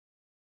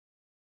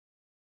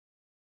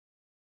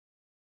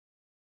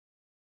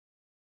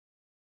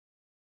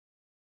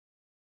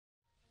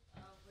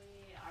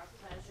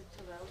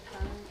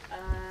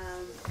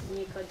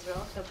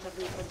Drok, Dr.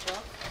 Nico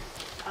Drok,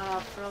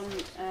 from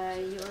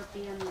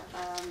European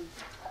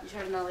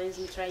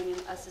Journalism Training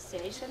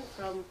Association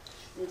from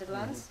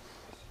Netherlands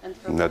and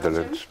from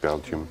Netherlands,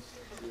 Belgium.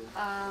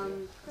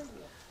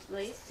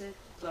 Please, the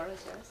floor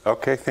is yours.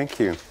 Okay, thank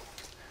you.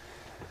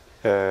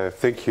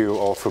 Thank you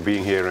all for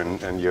being here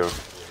and your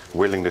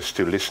willingness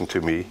to listen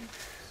to me.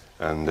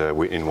 And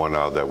in 1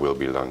 hour there will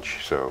be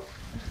lunch. So,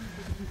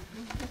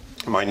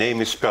 my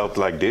name is spelled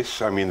like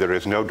this. I mean, there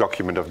is no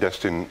document of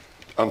DESTIN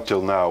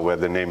until now where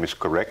the name is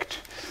correct,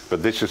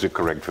 but this is a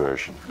correct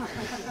version.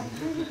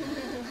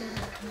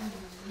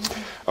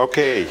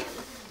 Okay.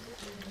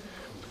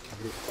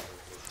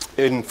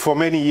 For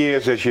many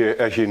years, as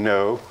you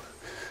know,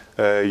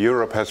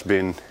 Europe has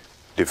been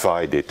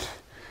divided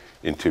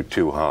into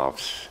two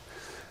halves.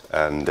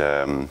 And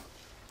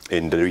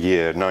in the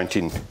year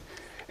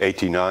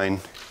 1989,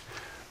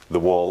 the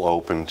wall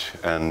opened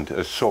and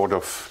a sort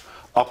of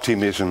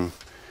optimism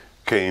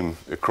came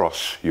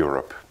across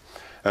Europe.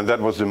 And that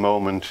was the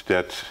moment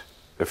that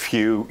a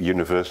few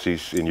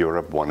universities in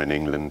Europe, one in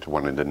England,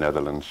 one in the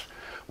Netherlands,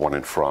 one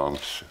in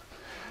France,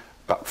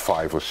 about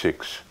 5 or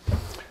 6,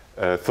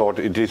 thought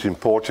it is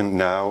important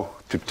now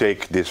to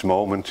take this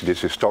moment,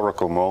 this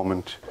historical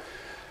moment,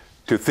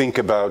 to think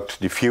about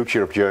the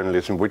future of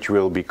journalism, which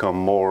will become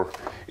more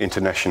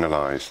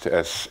internationalized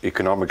as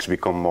economics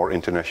become more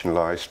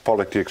internationalized,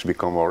 politics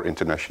become more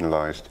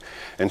internationalized,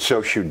 and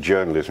so should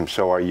journalism.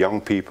 So our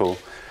young people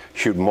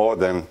should, more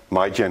than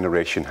my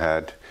generation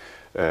had,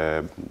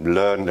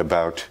 learn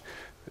about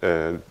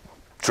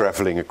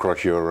traveling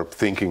across Europe,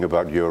 thinking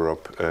about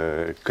Europe,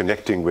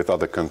 connecting with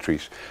other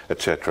countries,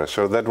 etc.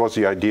 So that was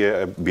the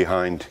idea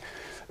behind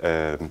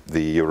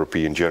the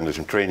European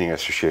Journalism Training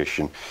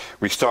Association.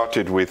 We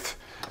started with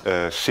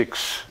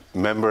 6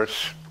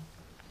 members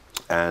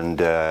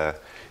and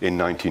in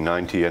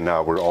 1990, and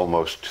now we're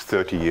almost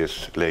 30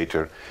 years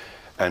later,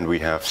 and we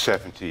have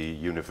 70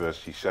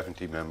 universities,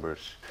 70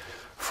 members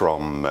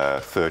from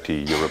 30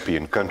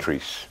 European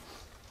countries.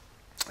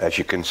 As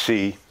you can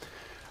see,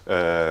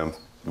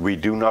 we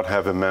do not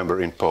have a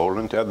member in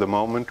Poland at the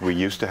moment. We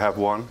used to have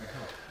one.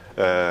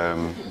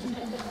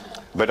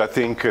 But I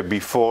think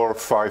before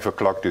 5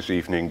 o'clock this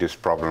evening, this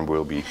problem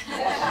will be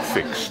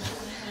fixed.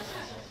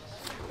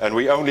 And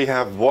we only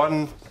have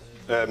one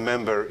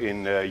member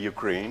in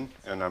Ukraine,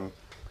 and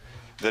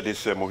that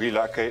is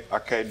Mohila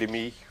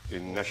Academy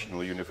in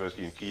National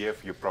University in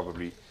Kiev. You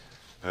probably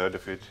heard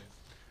of it.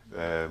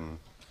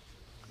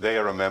 They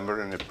are a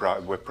member, and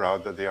we're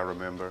proud that they are a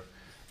member.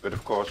 But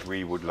of course,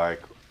 we would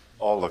like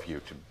all of you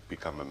to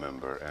become a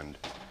member, and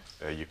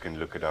you can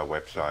look at our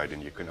website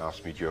and you can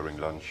ask me during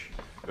lunch.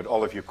 But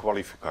all of you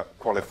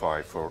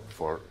qualify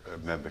for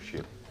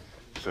membership.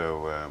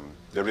 So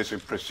there is a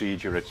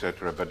procedure,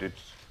 etc. But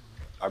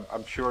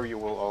I'm sure you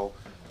will all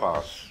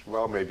pass.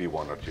 Well, maybe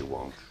 1 or 2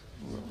 won't.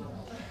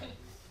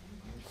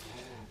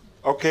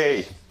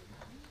 Okay.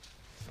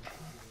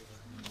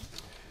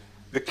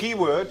 The key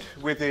word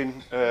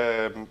within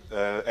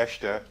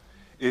ESTA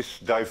is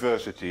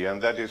diversity,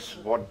 and that is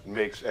what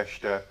makes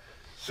ESTA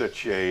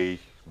such a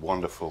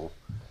wonderful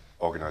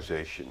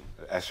organization,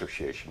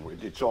 association.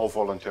 It's all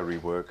voluntary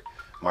work.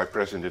 My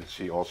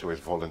presidency also is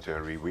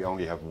voluntary. We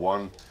only have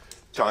one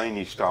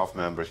tiny staff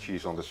member.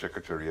 She's on the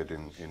secretariat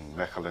in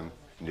Mechelen,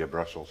 near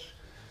Brussels.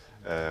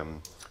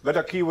 But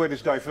our key word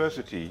is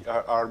diversity.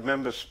 Our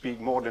members speak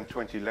more than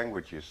 20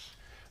 languages.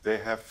 They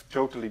have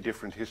totally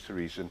different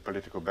histories and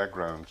political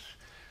backgrounds.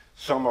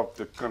 Some of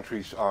the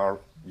countries are,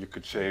 you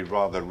could say,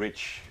 rather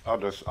rich,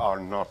 others are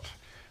not.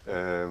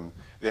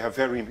 They have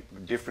very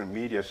different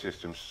media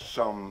systems.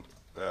 Some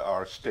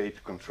are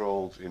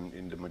state-controlled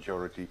in the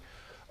majority.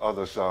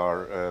 Others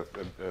are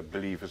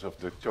believers of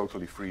the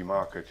totally free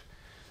market.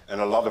 And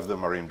a lot of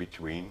them are in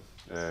between,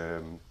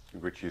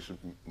 which is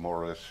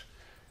more or less,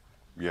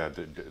 yeah,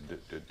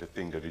 the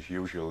thing that is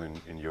usual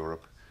in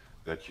Europe,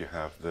 that you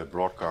have the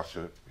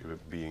broadcaster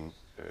being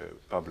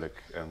public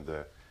and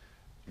the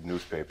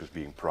newspapers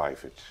being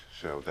private.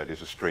 So that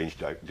is a strange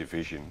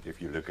division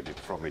if you look at it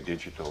from a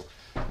digital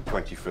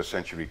 21st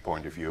century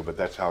point of view, but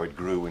that's how it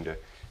grew in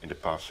the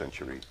past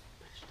century.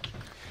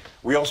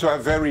 We also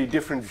have very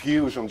different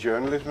views on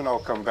journalism, and I'll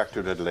come back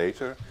to that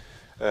later.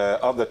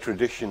 Other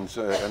traditions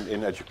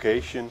in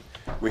education.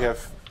 We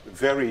have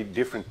very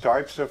different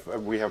types of,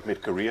 we have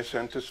mid-career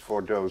centers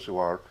for those who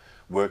are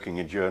working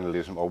in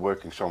journalism or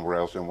working somewhere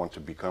else and want to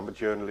become a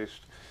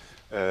journalist.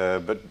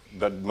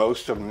 But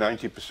most of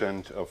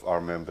 90% of our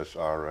members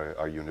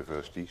are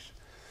universities.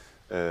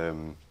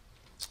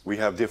 We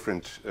have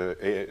different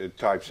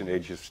types and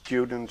ages of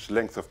students,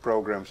 length of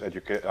programs,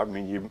 I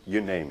mean,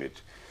 you name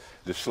it.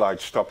 The slide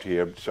stopped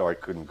here, so I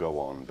couldn't go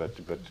on. But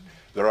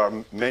there are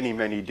many,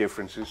 many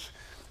differences.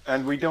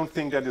 And we don't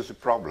think that is a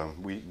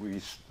problem.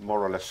 We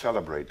more or less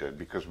celebrate that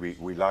because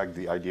we like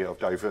the idea of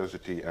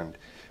diversity and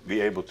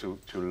be able to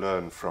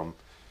learn from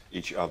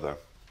each other.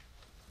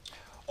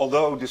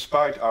 Although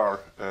despite our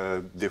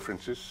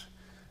differences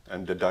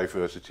and the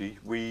diversity,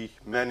 we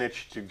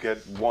managed to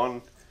get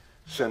one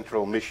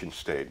central mission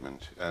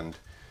statement. And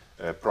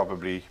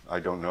Probably, I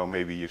don't know,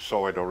 maybe you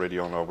saw it already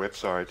on our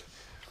website,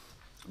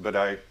 but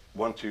I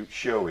want to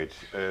show it.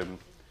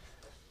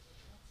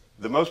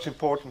 The most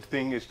important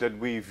thing is that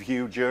we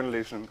view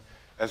journalism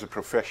as a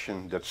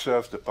profession that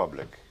serves the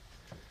public.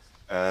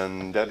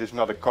 And that is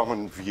not a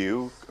common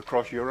view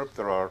across Europe.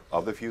 There are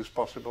other views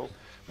possible,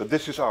 but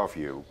this is our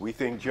view. We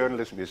think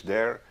journalism is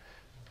there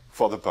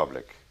for the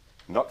public,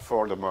 not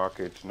for the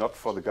market, not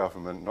for the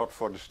government, not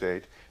for the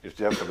state. It's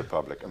there for the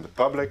public. And the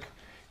public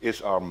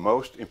is our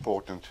most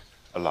important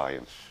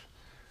alliance.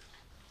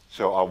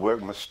 So our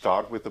work must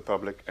start with the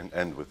public and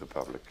end with the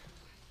public.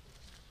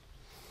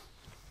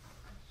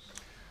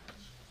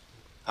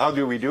 How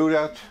do we do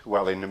that?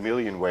 Well, in a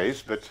million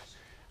ways, but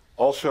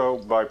also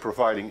by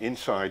providing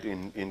insight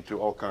into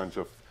all kinds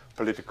of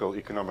political,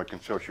 economic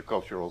and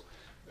socio-cultural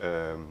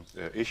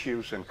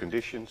issues and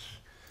conditions,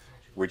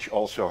 which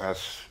also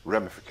has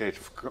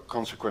ramifications,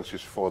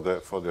 consequences for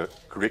the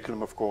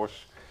curriculum, of course.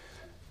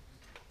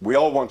 We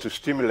all want to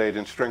stimulate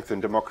and strengthen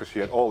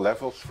democracy at all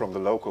levels, from the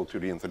local to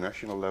the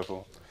international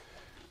level.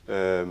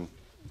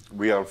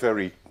 We are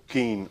very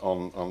keen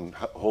on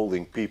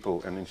holding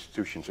people and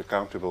institutions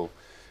accountable,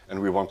 and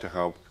we want to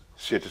help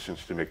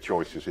citizens to make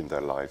choices in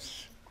their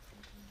lives,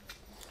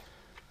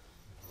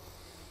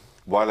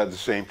 while at the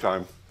same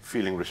time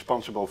feeling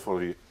responsible for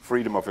the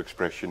freedom of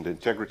expression, the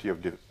integrity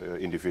of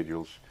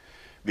individuals,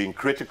 being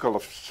critical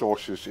of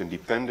sources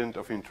independent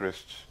of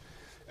interests,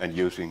 and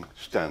using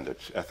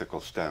standards, ethical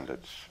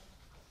standards.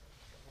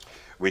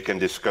 We can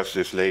discuss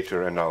this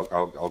later, and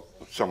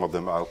some of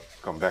them I'll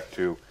come back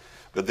to,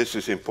 but this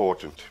is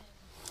important.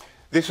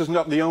 This is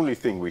not the only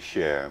thing we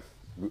share.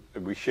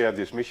 We share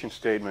this mission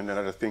statement, and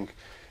I think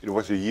it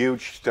was a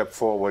huge step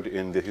forward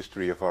in the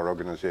history of our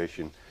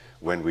organization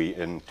when we,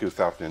 in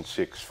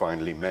 2006,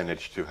 finally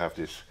managed to have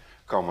this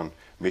common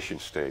mission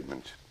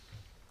statement.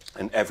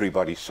 And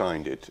everybody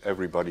signed it,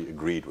 everybody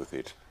agreed with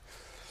it.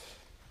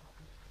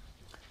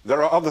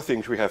 There are other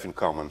things we have in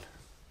common.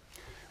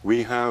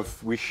 We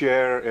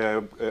share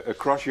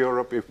across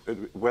Europe,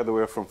 whether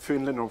we're from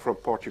Finland or from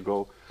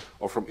Portugal,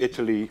 or from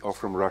Italy or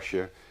from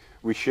Russia,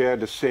 we share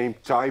the same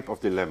type of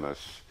dilemmas.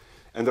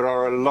 And there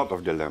are a lot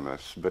of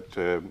dilemmas, but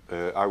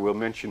I will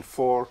mention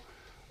four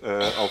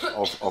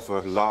of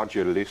a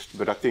larger list,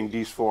 but I think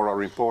these four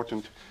are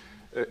important,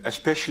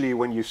 especially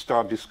when you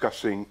start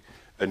discussing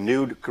a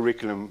new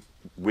curriculum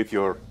with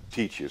your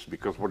teachers,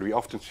 because what we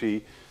often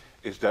see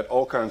is that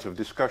all kinds of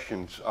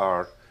discussions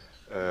are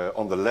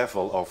on the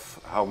level of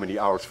how many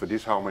hours for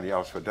this, how many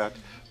hours for that,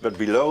 but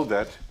below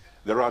that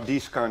there are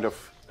these kind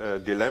of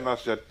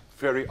dilemmas that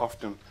very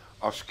often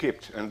are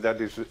skipped, and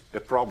that is a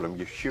problem.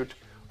 You should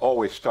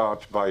always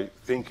start by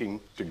thinking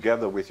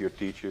together with your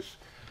teachers,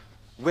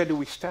 where do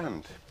we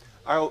stand?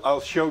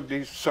 I'll show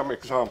some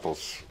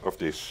examples of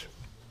this.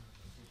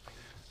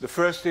 The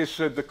first is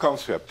the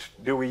concept.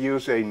 Do we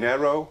use a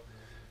narrow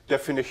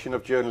definition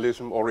of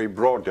journalism or a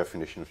broad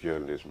definition of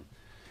journalism?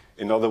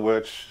 In other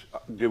words,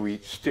 do we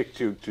stick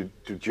to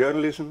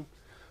journalism,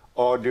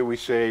 or do we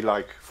say,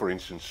 like, for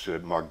instance,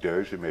 Mark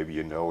Deuze, maybe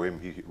you know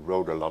him, he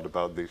wrote a lot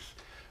about this,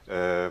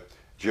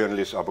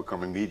 journalists are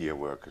becoming media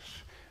workers,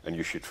 and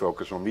you should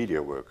focus on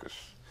media workers.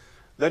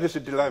 That is a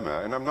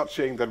dilemma, and I'm not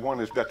saying that one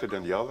is better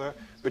than the other,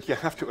 but you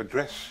have to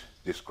address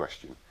this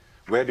question.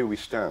 Where do we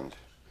stand?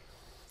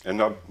 And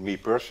not me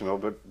personal,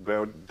 but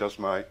where does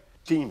my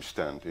team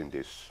stand in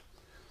this?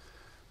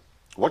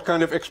 What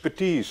kind of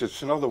expertise?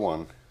 It's another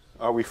one.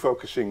 Are we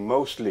focusing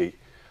mostly,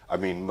 I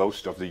mean,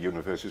 most of the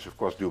universities, of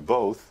course, do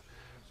both,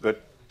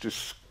 but to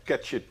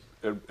sketch it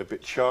a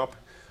bit sharp,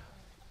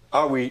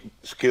 are we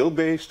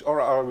skill-based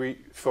or are we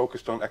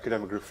focused on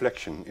academic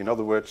reflection? In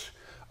other words,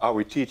 are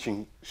we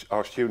teaching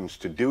our students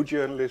to do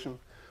journalism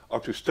or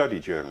to study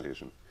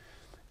journalism?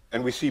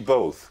 And we see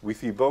both. We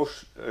see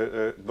both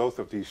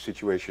of these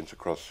situations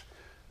across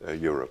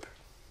Europe.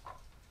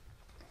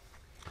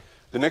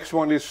 The next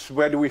one is,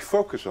 where do we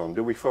focus on?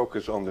 Do we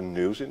focus on the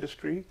news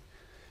industry?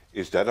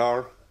 Is that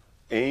our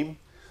aim?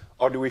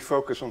 Or do we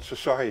focus on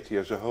society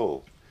as a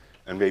whole?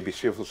 And maybe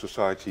civil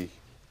society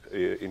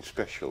in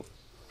special?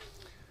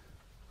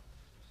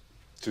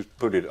 To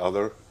put it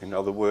in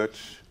other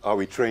words, are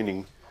we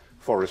training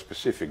for a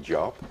specific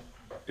job?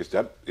 Is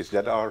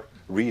that our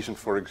reason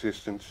for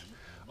existence?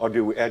 Or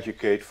do we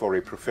educate for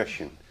a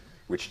profession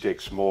which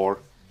takes more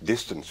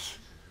distance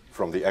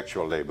from the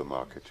actual labor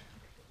market?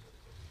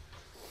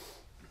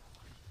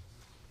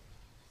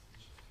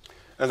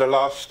 And the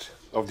last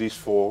of these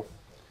four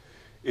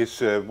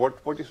is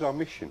what is our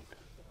mission?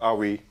 Are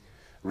we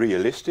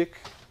realistic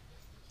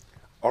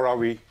or are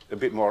we a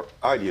bit more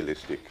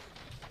idealistic?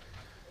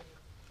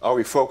 Are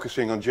we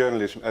focusing on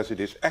journalism as it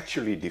is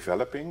actually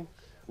developing,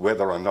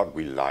 whether or not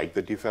we like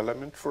the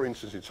development? For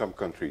instance, in some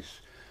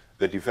countries,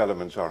 the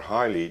developments are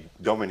highly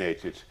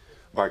dominated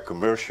by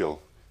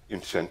commercial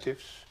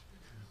incentives.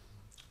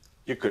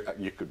 You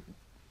could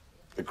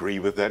agree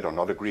with that or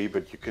not agree,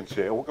 but you can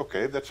say, oh,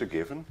 okay, that's a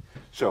given.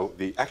 So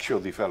the actual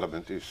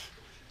development is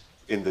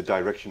in the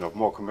direction of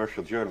more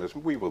commercial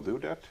journalism. We will do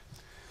that.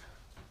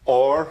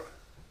 Or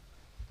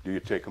do you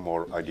take a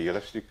more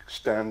idealistic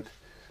stand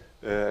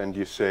and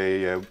you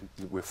say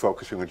we're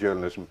focusing on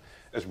journalism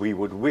as we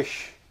would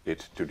wish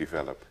it to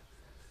develop.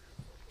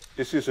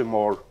 This is a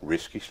more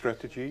risky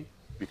strategy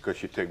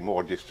because you take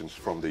more distance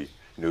from the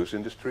news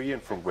industry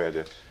and from where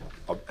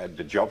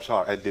the jobs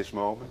are at this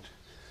moment.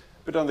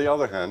 But on the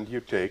other hand, you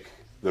take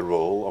the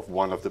role of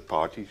one of the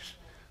parties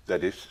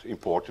that is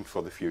important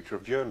for the future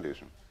of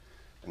journalism.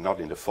 And not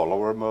in the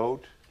follower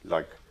mode,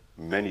 like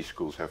many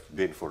schools have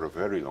been for a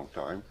very long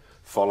time,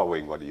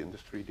 following what the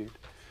industry did,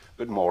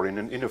 but more in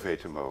an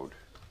innovator mode.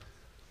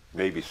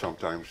 Maybe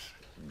sometimes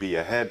be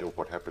ahead of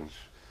what happens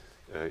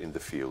in the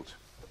field.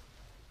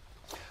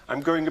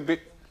 I'm going a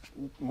bit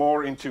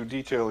more into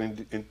detail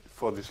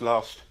for this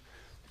last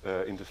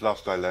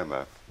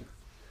dilemma.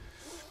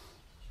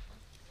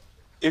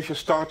 If you're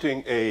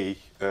starting a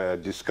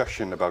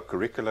discussion about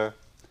curricula,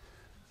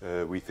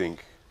 I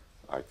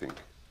think,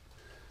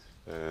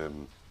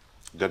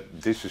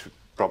 that this is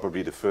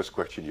probably the first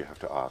question you have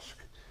to ask.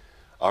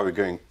 Are we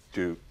going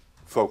to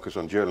focus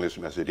on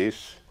journalism as it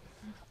is,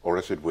 or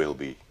as it will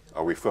be?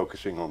 Are we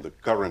focusing on the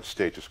current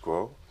status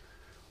quo,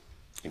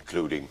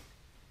 including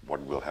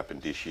what will happen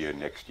this year,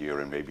 next year,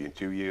 and maybe in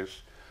 2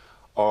 years?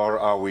 Or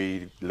are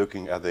we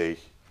looking at a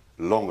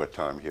longer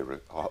time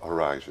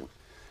horizon?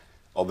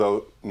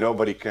 Although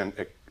nobody can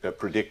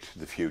predict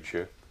the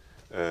future,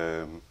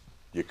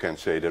 you can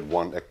say that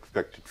one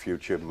expected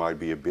future might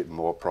be a bit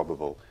more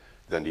probable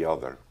than the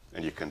other.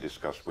 And you can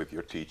discuss with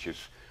your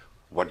teachers,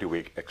 what do we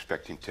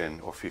expect in 10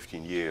 or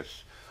 15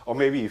 years? Or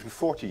maybe even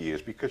 40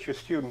 years, because your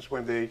students,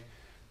 when they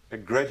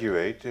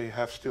graduate, they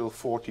have still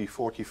 40,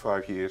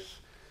 45 years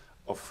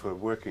of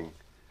working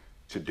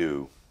to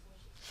do.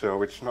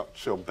 So it's not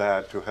so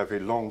bad to have a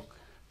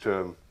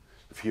long-term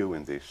view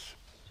in this.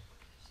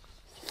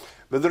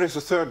 But there is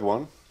a third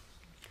one,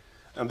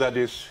 and that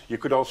is, you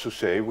could also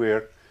say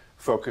we're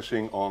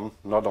focusing on,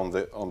 not on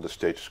the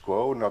status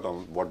quo, not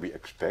on what we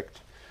expect,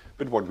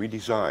 but what we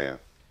desire,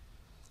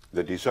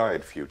 the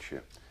desired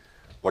future,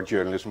 what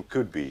journalism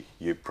could be.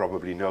 You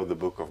probably know the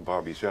book of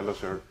Barbie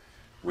Zellizer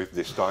with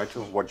this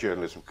title, What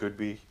Journalism Could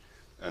Be,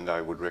 and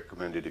I would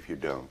recommend it if you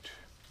don't,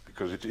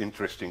 because it's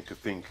interesting to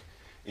think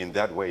in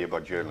that way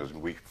about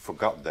journalism. We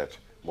forgot that,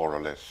 more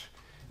or less,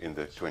 in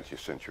the 20th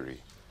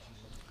century.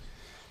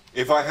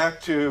 If I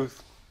had to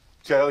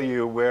tell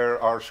you where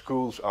our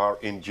schools are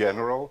in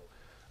general,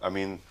 I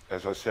mean,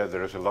 as I said,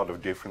 there is a lot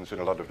of difference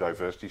and a lot of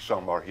diversity.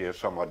 Some are here,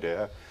 some are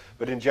there.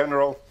 But in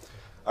general,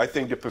 I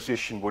think the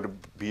position would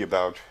be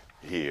about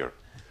here,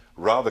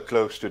 rather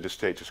close to the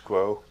status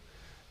quo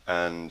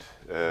and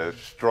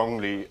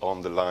strongly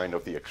on the line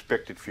of the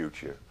expected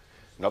future,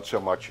 not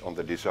so much on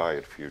the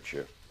desired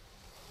future.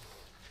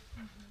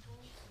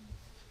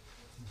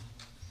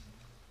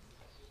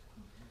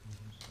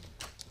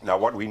 Now,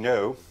 what we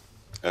know,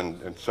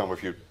 and some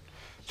of you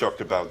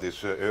talked about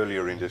this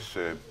earlier in this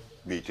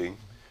meeting,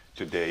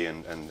 today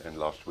and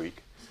last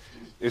week,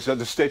 is that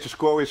the status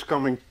quo is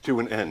coming to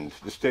an end.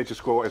 The status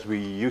quo as we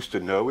used to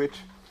know it,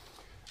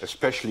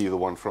 especially the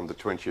one from the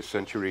 20th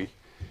century,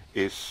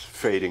 is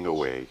fading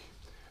away.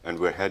 And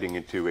we're heading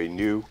into a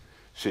new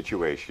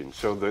situation.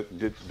 So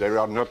there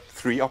are not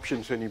 3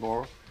 options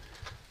anymore.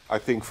 I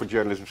think for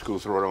journalism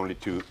schools there are only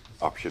 2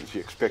 options, the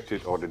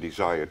expected or the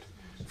desired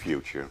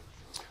future.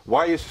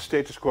 Why is the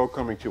status quo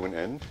coming to an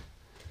end?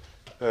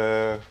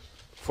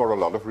 For a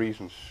lot of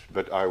reasons,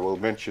 but I will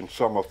mention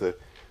some of the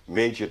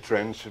major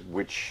trends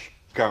which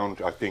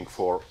count, I think,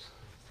 for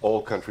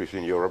all countries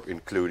in Europe,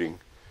 including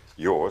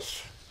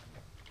yours.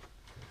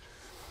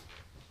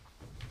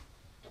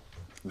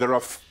 There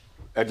are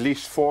at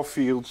least 4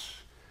 fields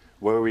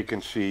where we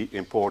can see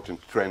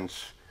important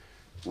trends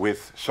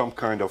with some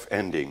kind of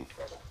ending.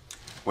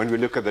 When we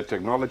look at the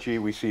technology,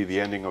 we see the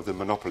ending of the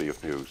monopoly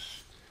of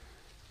news.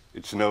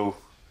 It's no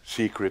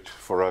secret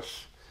for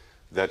us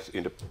that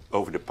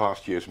over the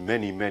past years,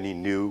 many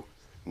new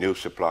news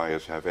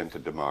suppliers have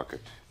entered the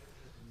market.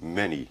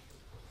 Many.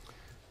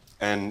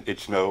 And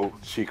it's no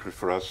secret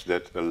for us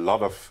that a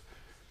lot of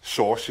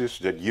sources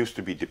that used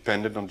to be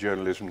dependent on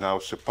journalism now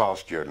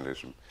surpass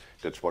journalism.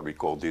 That's what we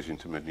call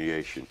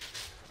disintermediation.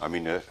 I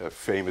mean, a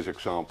famous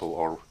example,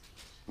 or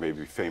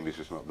maybe famous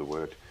is not the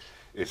word,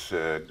 is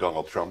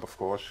Donald Trump, of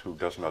course, who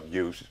does not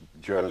use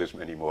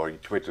journalism anymore. He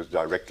twitters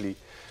directly.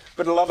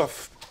 But a lot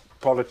of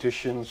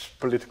politicians,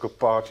 political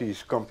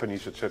parties,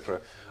 companies, etc.,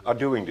 are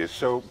doing this.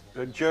 So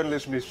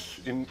journalism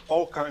is in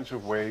all kinds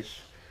of ways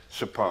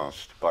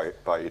surpassed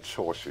by its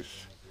sources.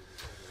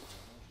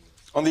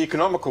 On the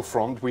economical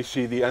front, we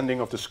see the ending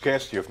of the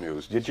scarcity of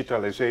news.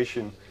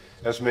 Digitalization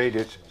has made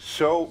it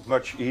so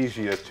much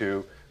easier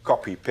to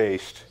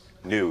copy-paste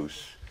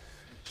news.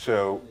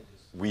 So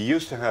we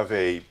used to have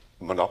a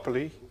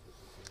monopoly,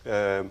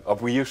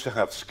 we used to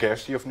have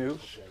scarcity of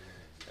news,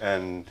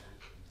 and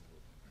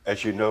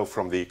as you know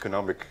from the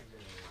economic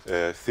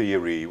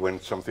theory, when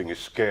something is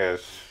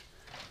scarce,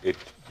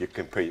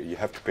 you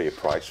have to pay a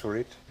price for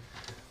it.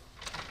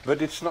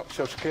 But it's not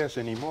so scarce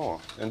anymore,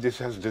 and this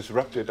has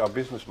disrupted our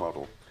business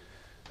model.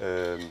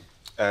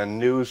 And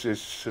news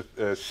is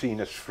seen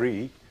as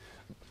free,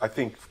 I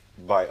think,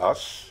 by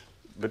us,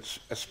 but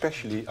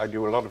especially I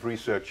do a lot of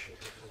research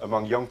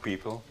among young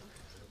people.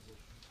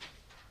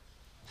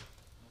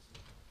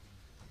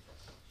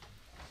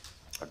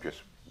 I'm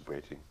just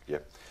waiting, yeah.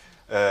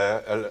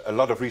 A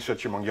lot of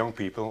research among young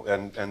people,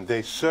 and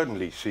they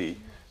certainly see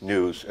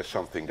news as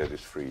something that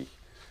is free.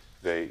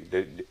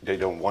 They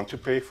don't want to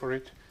pay for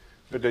it,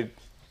 but they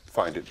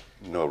find it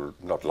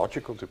not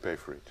logical to pay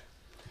for it.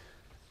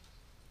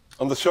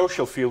 On the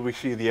social field, we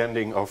see the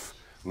ending of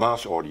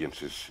mass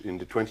audiences. In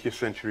the 20th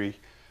century,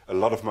 a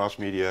lot of mass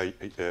media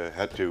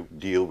had to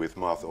deal with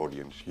mass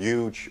audience,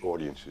 huge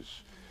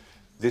audiences.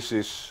 This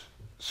is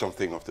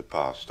something of the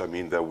past. I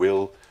mean, there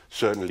will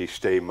certainly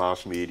stay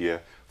mass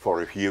media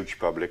for a huge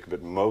public,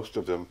 but most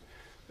of them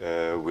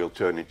will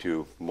turn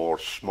into more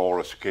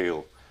smaller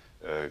scale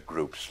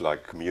groups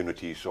like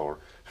communities or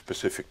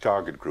specific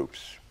target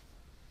groups.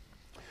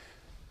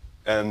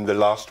 And the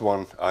last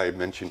one I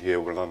mentioned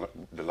here,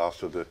 the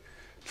last of the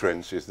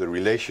trends, is the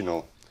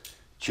relational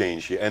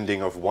change, the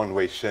ending of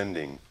one-way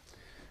sending.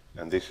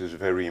 And this is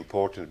very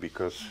important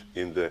because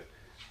in the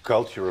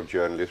culture of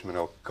journalism, and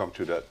I'll come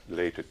to that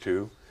later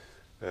too,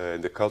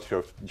 in the culture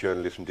of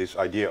journalism, this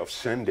idea of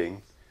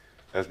sending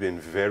has been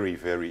very,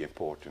 very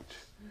important.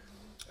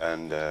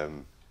 And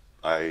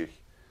I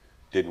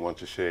didn't want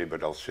to say,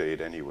 but I'll say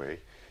it anyway.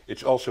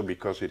 It's also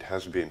because it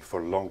has been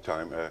for a long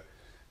time a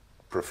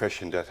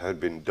profession that had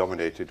been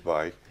dominated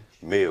by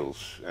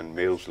males, and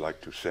males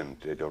like to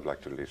send, they don't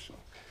like to listen,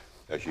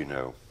 as you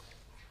know.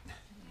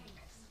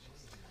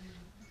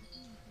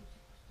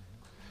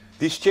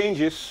 These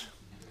changes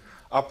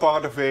are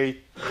part of a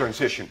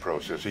transition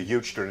process, a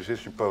huge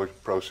transition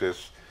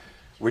process,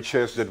 which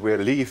says that we're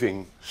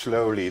leaving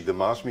slowly the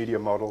mass media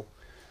model,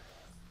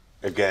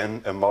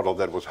 again a model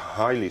that was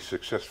highly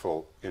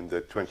successful in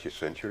the 20th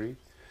century,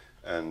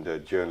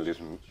 and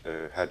journalism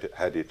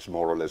had its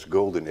more or less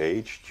golden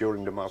age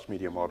during the mass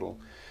media model,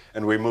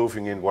 and we're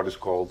moving in what is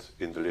called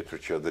in the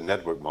literature the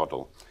network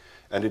model,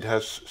 and it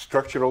has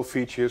structural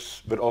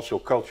features but also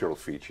cultural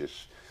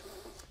features.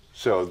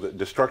 So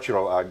the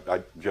structural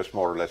I just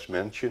more or less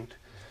mentioned,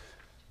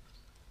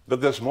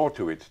 but there's more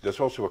to it. There's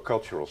also a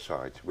cultural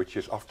side which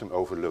is often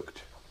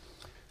overlooked.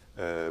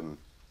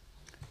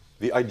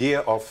 The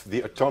idea of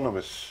the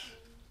autonomous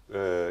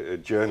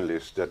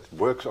journalist that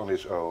works on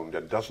his own,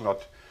 that does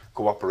not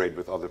cooperate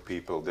with other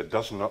people, that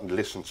does not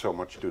listen so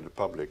much to the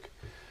public,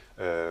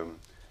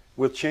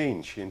 will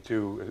change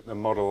into a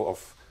model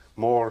of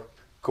more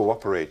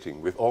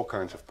cooperating with all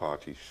kinds of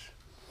parties.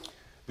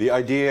 The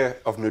idea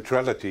of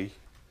neutrality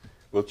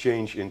will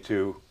change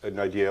into an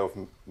idea of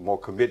more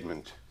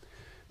commitment.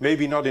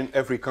 Maybe not in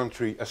every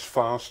country as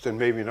fast, and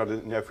maybe not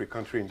in every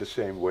country in the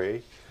same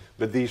way,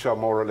 but these are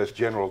more or less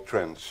general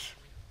trends.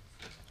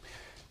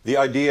 The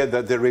idea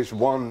that there is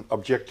one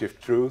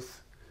objective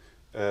truth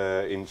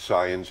in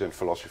science and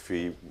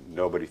philosophy,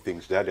 nobody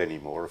thinks that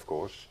anymore, of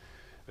course,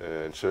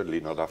 and certainly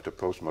not after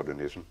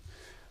postmodernism.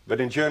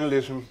 But in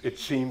journalism, it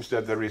seems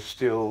that there is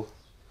still,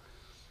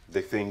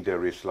 they think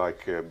there is,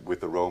 like with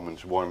the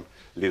Romans, one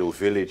little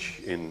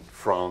village in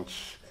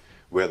France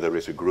where there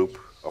is a group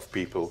of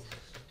people,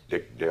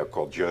 they are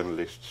called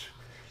journalists,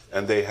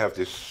 and they have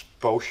this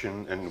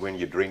potion, and when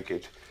you drink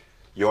it,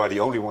 you are the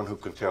only one who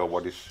can tell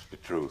what is the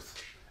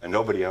truth, and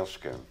nobody else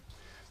can.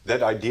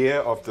 That idea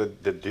of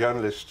the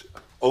journalists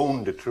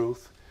own the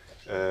truth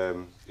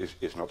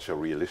is not so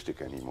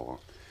realistic anymore.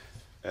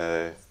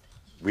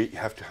 We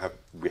have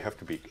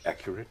to be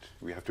accurate,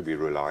 we have to be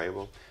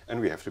reliable,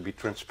 and we have to be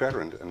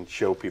transparent and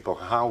show people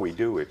how we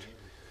do it,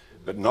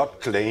 but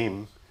not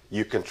claim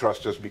you can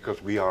trust us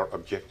because we are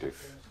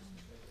objective.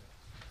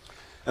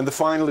 And the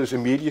final is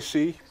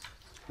immediacy,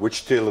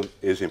 which still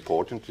is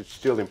important. It's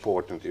still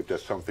important if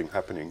there's something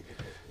happening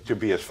to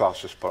be as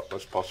fast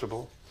as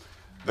possible.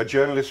 But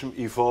journalism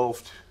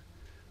evolved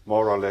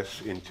more or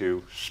less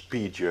into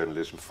speed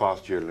journalism,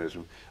 fast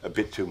journalism, a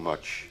bit too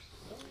much.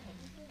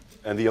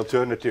 And the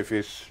alternative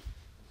is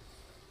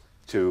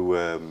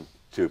to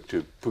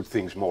put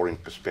things more in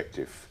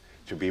perspective,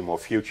 to be more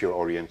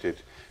future-oriented.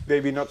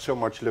 Maybe not so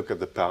much look at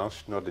the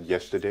past, not at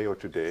yesterday or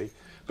today,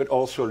 but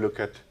also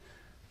look at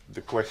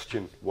the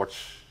question, what's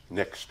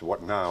next,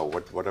 what now,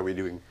 what are we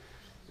doing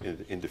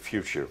in the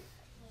future?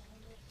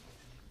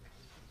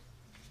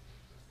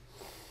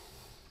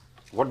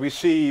 What we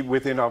see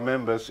within our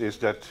members is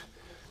that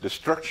the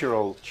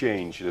structural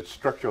change, the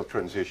structural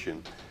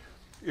transition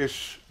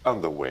is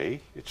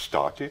underway. It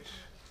started.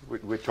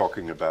 We're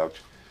talking about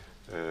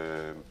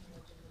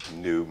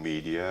new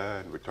media,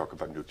 and we're talking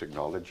about new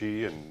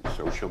technology and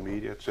social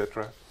media,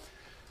 etc.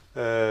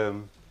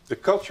 The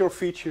cultural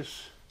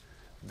features,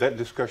 that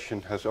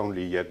discussion has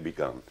only yet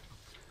begun.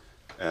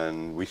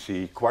 And we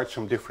see quite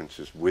some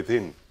differences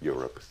within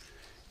Europe.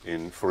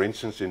 For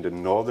instance, in the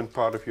northern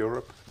part of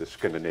Europe, the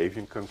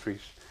Scandinavian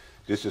countries,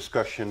 this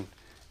discussion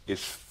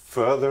is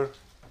further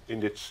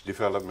in its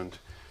development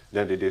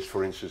than it is,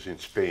 for instance, in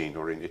Spain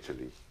or in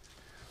Italy.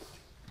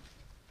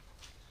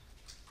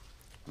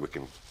 We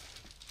can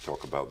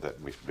talk about that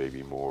with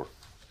maybe more.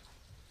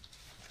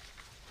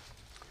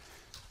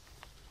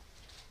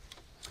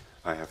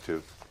 I have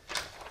to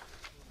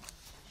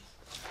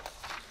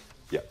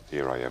Yeah,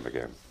 here I am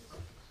again.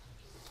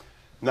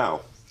 Now,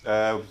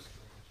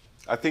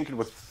 I think it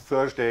was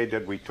Thursday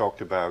that we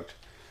talked about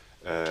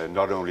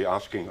not only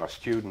asking our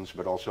students,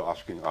 but also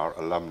asking our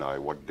alumni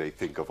what they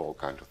think of all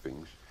kinds of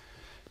things.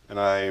 And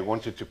I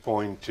wanted to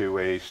point to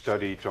a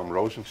study Tom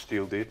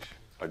Rosenstiel did.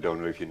 I don't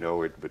know if you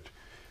know it, but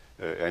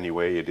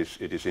anyway, it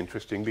is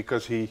interesting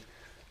because he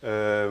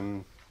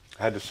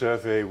had a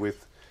survey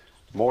with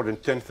more than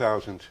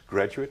 10,000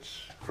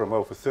 graduates from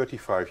over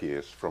 35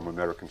 years from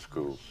American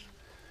schools.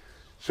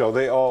 So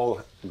they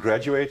all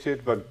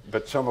graduated,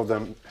 but some of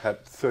them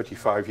had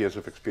 35 years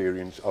of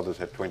experience, others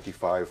had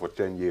 25 or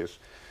 10 years.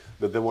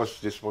 But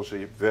this was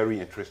a very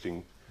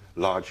interesting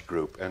large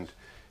group. And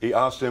he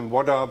asked them,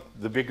 what are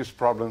the biggest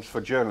problems for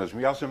journalism?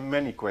 He asked them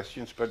many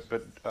questions, but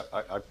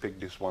I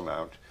picked this one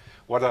out.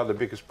 What are the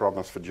biggest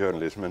problems for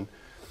journalism? And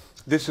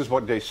this is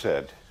what they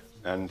said.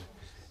 And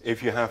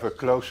if you have a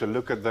closer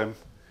look at them,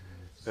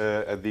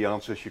 at the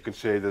answers, you can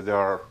say that there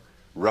are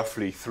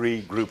roughly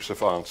 3 groups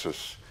of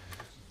answers.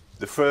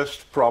 The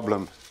first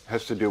problem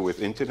has to do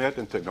with internet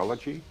and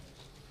technology,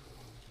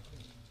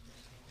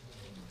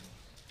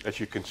 as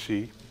you can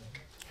see.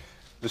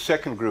 The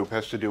second group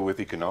has to do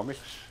with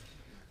economics,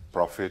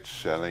 profits,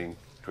 selling,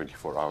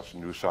 24 hours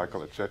news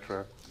cycle,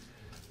 etc.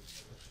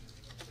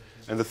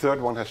 And the third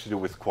one has to do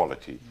with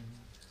quality.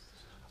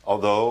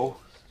 Although,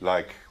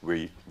 like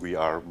we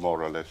are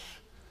more or less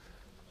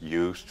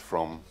used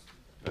from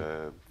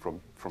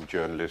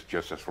journalists,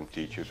 just as from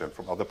teachers and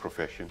from other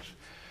professions,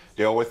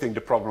 they always think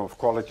the problem of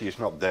quality is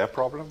not their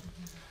problem,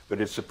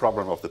 but it's the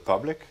problem of the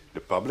public. The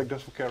public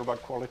doesn't care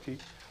about quality.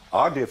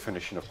 Our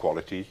definition of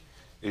quality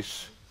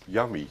is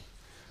yummy,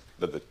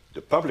 that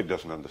the public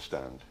doesn't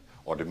understand,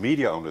 or the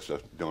media owners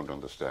don't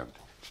understand.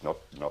 It's not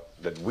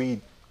that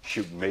we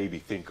should maybe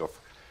think of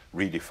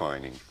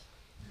redefining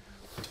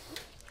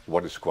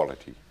what is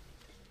quality.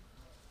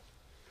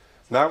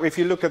 Now, if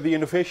you look at the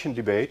innovation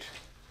debate,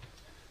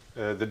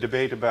 the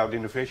debate about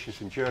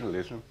innovations in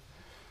journalism,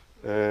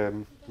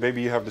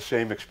 maybe you have the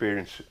same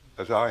experience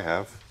as I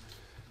have.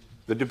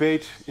 The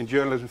debate in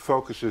journalism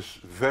focuses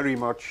very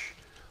much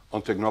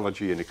on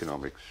technology and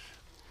economics,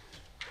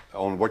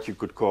 on what you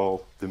could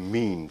call the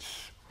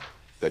means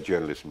that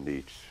journalism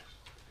needs.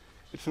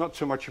 It's not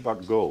so much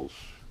about goals,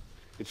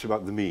 it's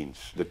about the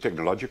means, the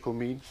technological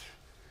means.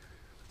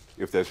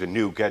 If there's a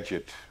new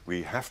gadget,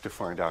 we have to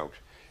find out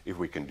if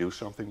we can do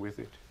something with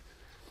it.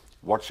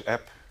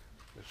 WhatsApp,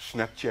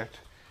 Snapchat,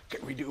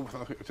 can we do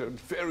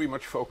very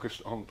much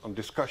focused on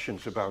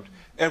discussions about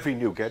every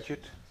new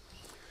gadget.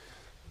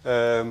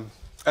 And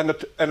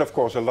of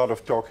course a lot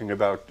of talking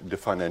about the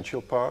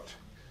financial part,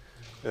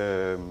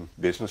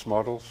 business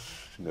models,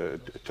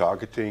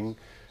 targeting.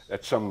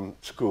 At some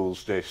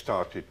schools they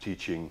started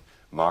teaching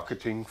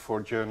marketing for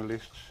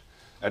journalists.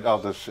 At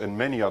others, and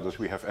many others,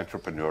 we have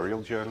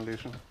entrepreneurial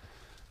journalism.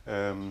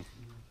 And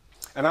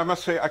I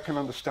must say I can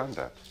understand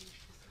that.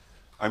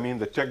 I mean,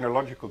 the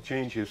technological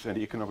changes and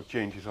the economic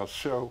changes are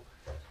so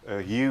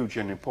huge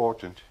and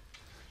important,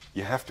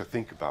 you have to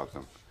think about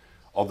them.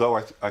 Although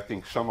I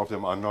think some of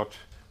them are not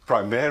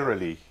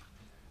primarily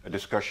a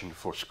discussion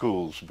for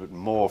schools, but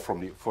more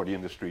for the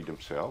industry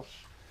themselves.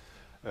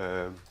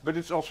 But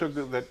it's also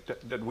good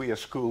that we as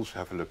schools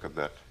have a look at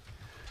that.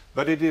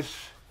 But it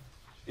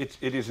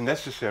is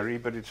necessary,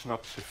 but it's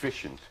not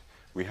sufficient.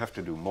 We have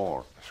to do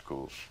more as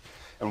schools.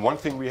 And one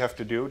thing we have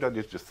to do, that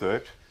is the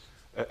third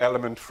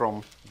element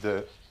from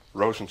the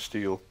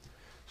Rosenstiel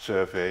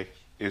survey,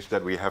 is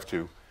that we have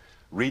to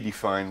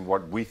redefine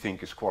what we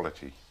think is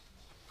quality.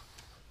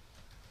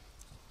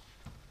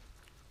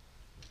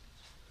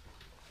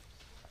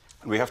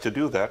 We have to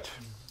do that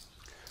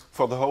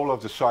for the whole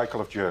of the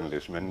cycle of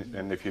journalism.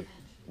 And if you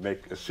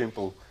make a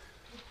simple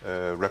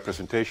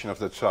representation of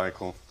that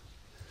cycle,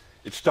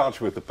 it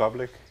starts with the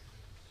public,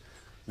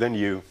 then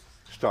you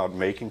start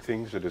making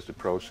things, that is the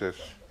process.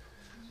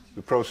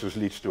 The process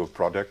leads to a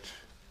product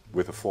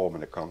with a form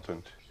and a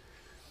content.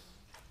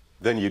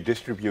 Then you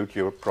distribute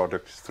your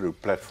product through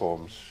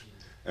platforms,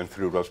 and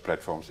through those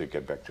platforms they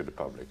get back to the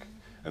public.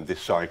 And this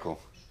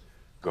cycle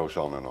goes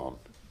on and on.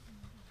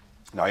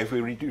 Now, if we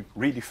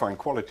redefine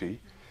quality,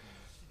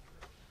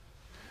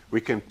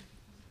 we can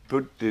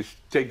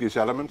take these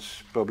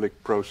elements,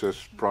 public,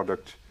 process,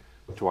 product,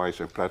 twice,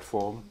 and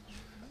platform,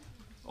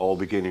 all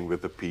beginning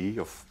with the P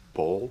of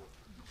Paul.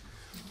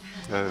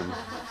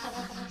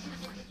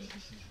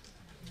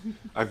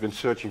 I've been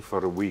searching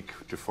for a week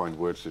to find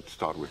words that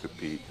start with a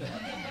P.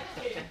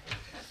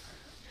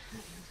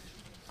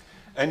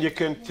 And you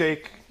can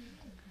take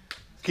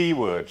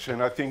keywords,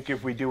 and I think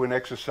if we do an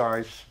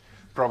exercise,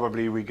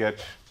 probably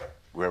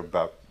we're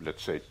about,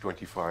 let's say,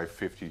 25,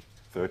 50,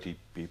 30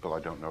 people,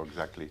 I don't know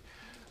exactly.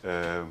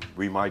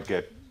 We might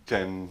get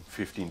 10,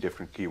 15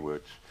 different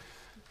keywords.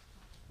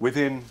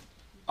 Within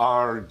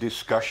our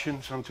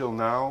discussions until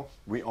now,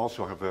 we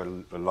also have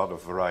a lot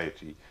of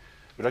variety.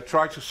 But I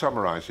try to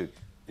summarize it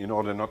in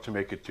order not to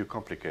make it too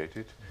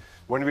complicated.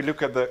 When we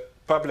look at the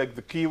public,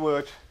 the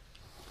keyword,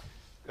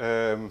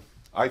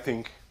 I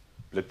think,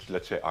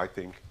 let's say I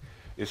think,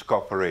 is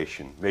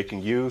cooperation,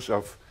 making use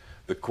of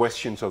the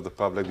questions of the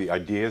public, the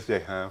ideas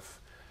they have,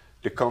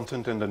 the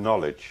content and the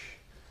knowledge.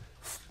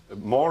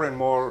 More and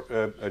more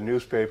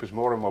newspapers,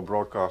 more and more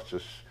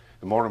broadcasters,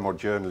 more and more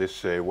journalists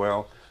say,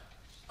 well,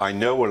 I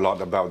know a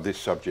lot about this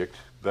subject,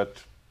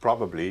 but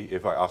probably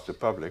if I ask the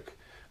public,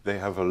 they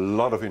have a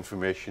lot of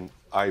information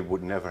I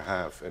would never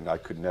have and I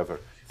could never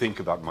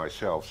think about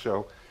myself.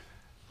 So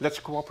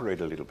let's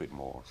cooperate a little bit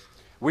more,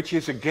 which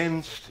is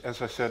against,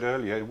 as I said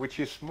earlier,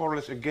 which is more or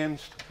less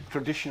against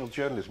traditional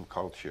journalism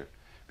culture,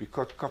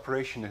 because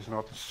cooperation is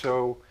not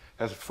so,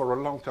 has for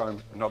a long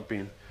time not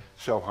been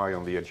so high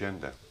on the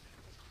agenda.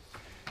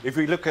 If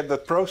we look at the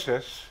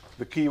process,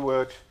 the key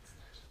word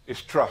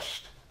is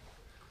trust.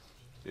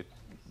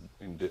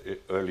 In the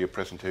earlier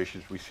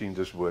presentations we've seen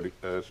this word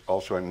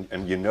also,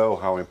 and you know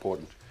how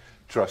important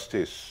trust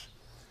is.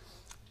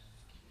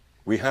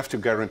 We have to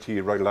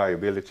guarantee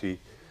reliability,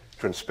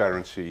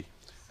 transparency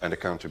and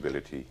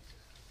accountability.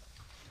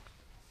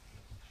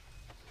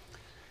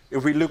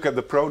 If we look at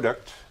the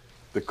product,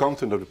 the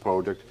content of the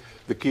product,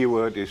 the key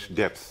word is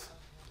depth.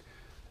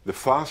 The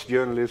fast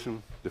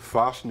journalism, the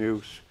fast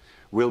news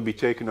will be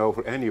taken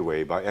over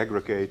anyway by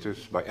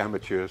aggregators, by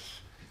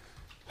amateurs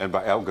and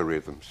by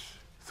algorithms.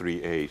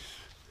 3 A's.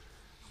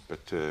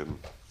 But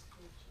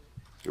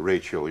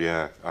Rachel,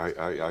 yeah,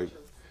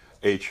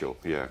 Achel,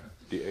 yeah,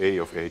 the A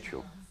of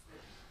Achel.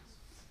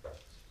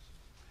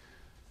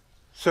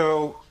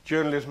 So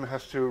journalism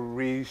has to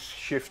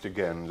reshift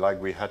again,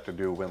 like we had to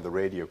do when the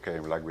radio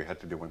came, like we had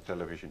to do when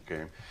television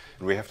came,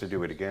 and we have to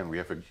do it again. We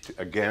have to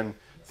again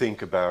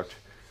think about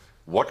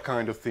what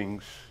kind of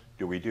things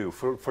do we do.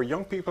 For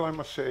young people, I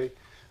must say,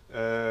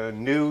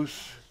 news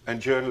and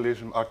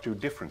journalism are two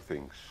different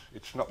things.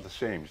 It's not the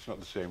same. It's not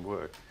the same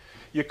word.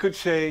 You could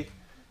say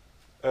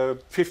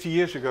 50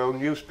 years ago,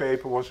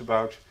 newspaper was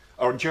about,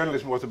 or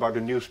journalism was about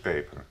a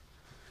newspaper.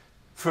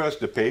 First,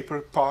 the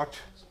paper part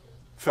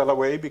fell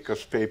away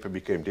because paper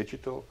became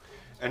digital,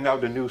 and now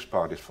the news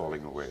part is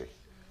falling away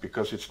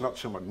because it's not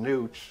so much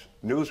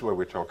news where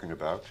we're talking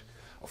about.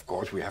 Of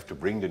course, we have to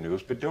bring the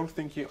news, but don't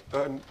think you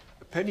earn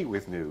a penny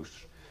with news.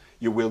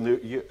 You will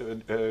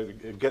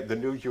get the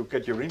news, you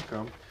get your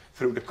income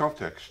through the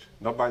context,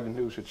 not by the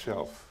news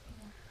itself.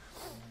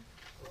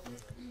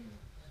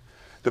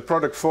 The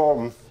product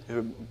form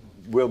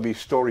will be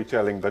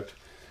storytelling, but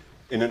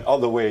in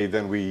another way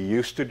than we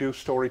used to do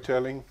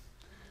storytelling.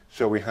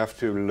 So we have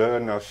to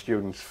learn our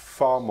students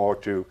far more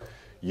to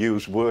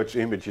use words,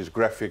 images,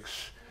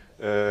 graphics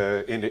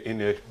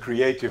in a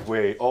creative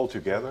way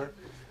altogether.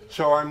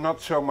 So I'm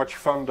not so much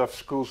fond of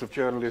schools of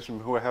journalism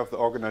who have the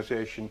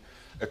organization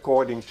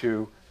according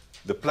to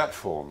the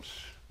platforms,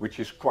 which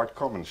is quite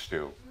common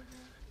still.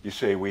 You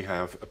say we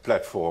have a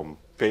platform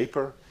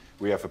paper,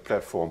 we have a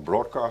platform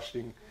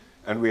broadcasting,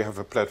 and we have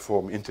a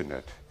platform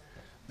internet.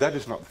 That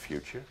is not the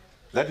future.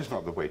 That is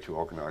not the way to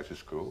organize a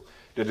school.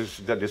 That is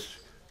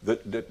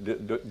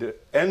the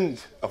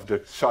end of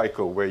the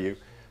cycle where you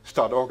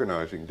start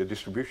organizing the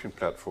distribution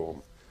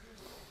platform.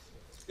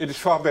 It is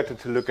far better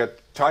to look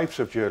at types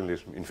of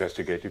journalism,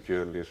 investigative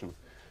journalism,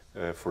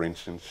 for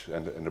instance,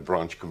 and the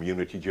branch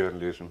community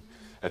journalism,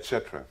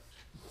 etc.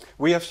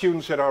 We have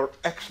students that are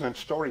excellent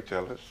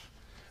storytellers,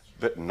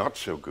 but not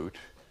so good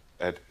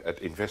at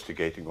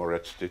investigating or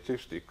at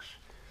statistics,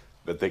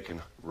 but they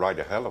can write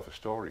a hell of a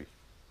story.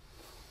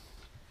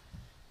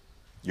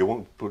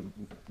 You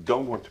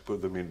don't want to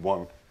put them in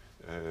one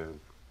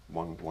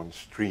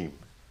stream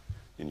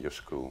in your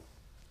school.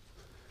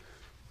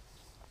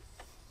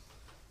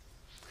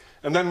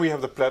 And then we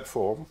have the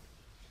platform.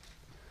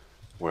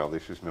 Well,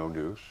 this is no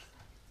news.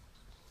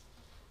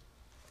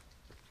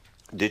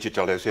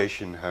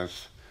 Digitalization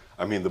has,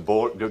 I mean, the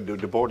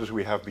borders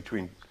we have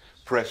between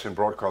press and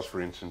broadcast,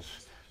 for instance,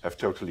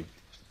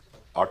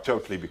 are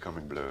totally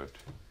becoming blurred.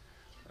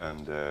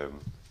 And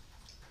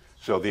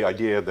so the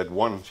idea that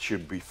one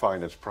should be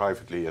financed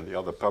privately and the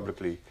other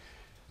publicly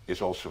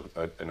is also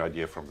an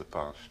idea from the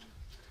past.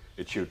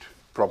 It should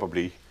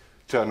probably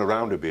turn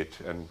around a bit,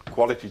 and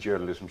quality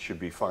journalism should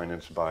be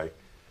financed by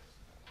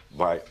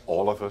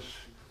all of us,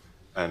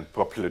 and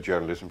popular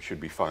journalism should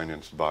be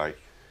financed by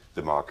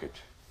the market.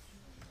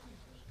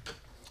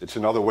 It's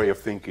another way of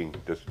thinking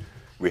that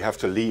we have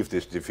to leave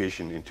this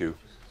division into.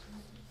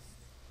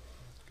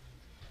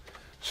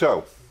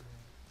 So,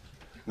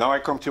 now I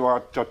come to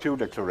our Tattoo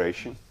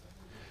Declaration,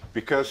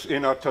 because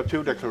in our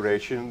Tattoo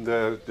Declaration,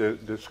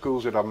 the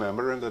schools that are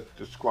member, and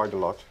that's quite a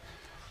lot,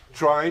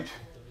 tried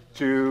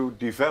to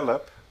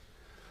develop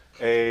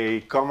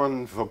a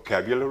common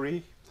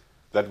vocabulary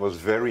that was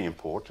very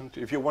important.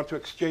 If you want to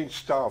exchange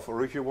staff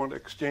or if you want to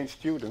exchange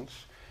students,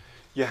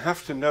 you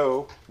have to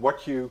know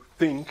what you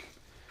think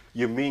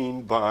you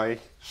mean by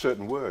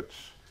certain words.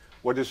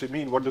 What does it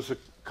mean? What does a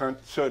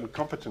certain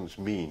competence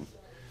mean?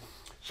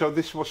 So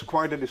this was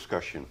quite a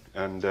discussion,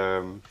 and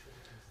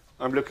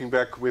I'm looking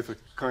back with a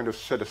kind of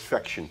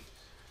satisfaction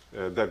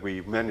that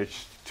we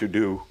managed to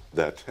do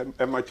that.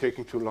 Am I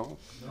taking too long?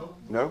 No.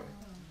 No?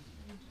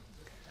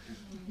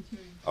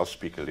 I'll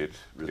speak a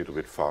little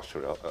bit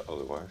faster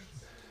otherwise.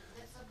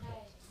 That's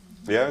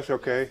okay. Yeah, it's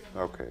okay?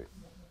 Okay.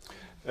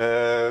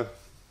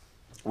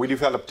 We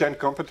developed 10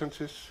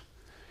 competences,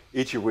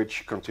 each of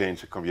which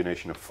contains a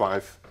combination of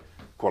 5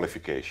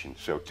 qualifications.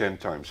 So 10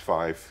 times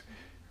 5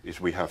 is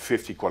we have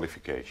 50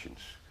 qualifications.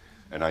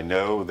 And I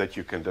know that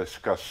you can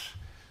discuss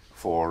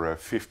for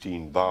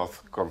 15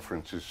 Bath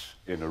conferences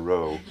in a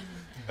row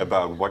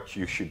about what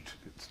you should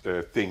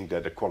think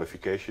that a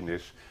qualification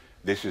is.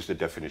 This is the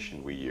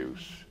definition we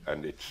use.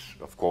 And it's,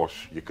 of course,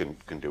 you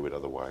can do it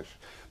otherwise.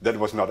 That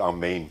was not our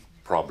main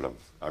problem.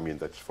 I mean,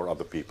 that's for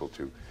other people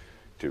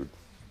to.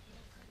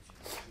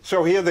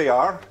 So here they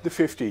are, the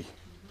 50.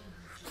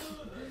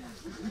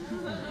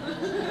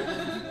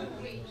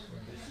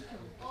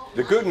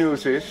 The good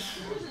news is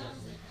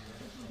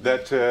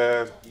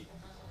that,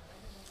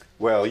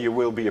 well, you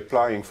will be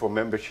applying for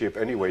membership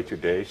anyway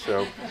today,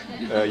 so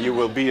you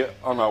will be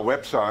on our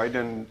website,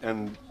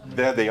 and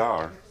there they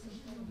are,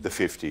 the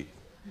 50.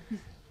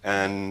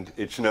 And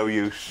it's no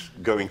use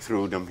going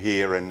through them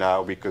here and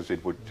now because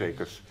it would take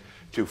us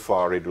too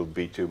far, it would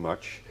be too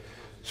much.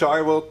 So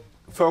I will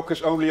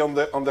focus only on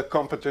the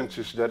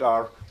competences that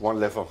are one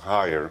level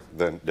higher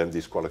than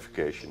these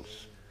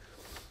qualifications.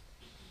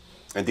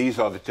 And these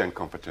are the 10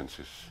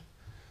 competences.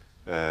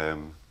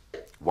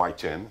 Why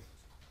 10?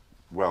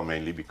 Well,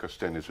 mainly because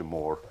 10 is a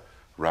more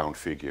round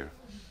figure.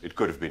 It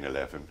could have been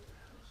 11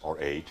 or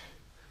 8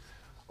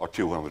 or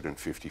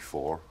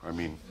 254. I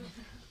mean,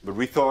 but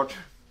we thought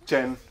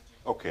 10,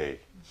 okay.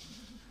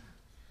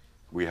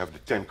 We have the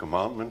 10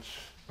 commandments,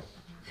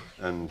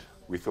 and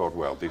we thought,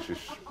 well, this is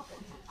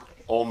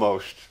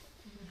almost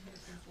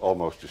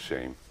the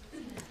same.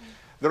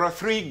 There are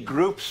 3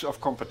 groups of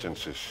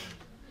competences.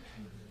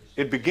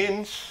 It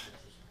begins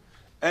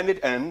and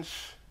it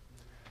ends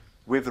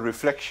with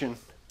reflection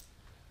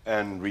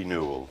and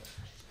renewal.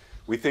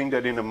 We think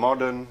that in a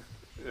modern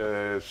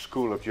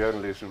school of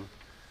journalism,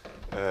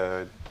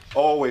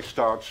 always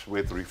starts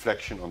with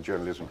reflection on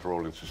journalism's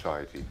role in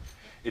society.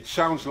 It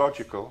sounds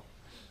logical,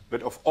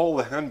 but of all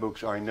the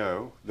handbooks I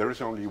know, there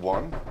is only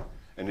one,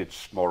 and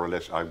it's more or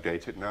less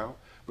outdated now,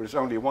 but it's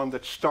only one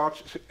that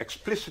starts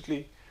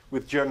explicitly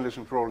with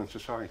journalism's role in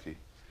society.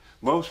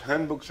 Most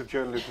handbooks of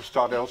journalism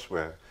start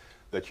elsewhere,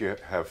 that you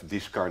have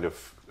these kind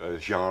of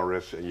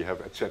genres, and you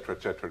have etc.,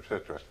 etc.,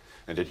 etc.,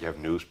 and that you have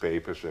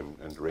newspapers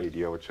and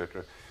radio,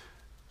 etc.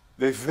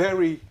 They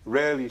very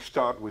rarely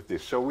start with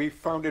this. So we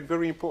found it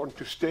very important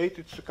to state,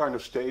 it's a kind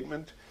of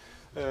statement,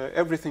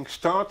 everything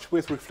starts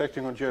with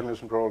reflecting on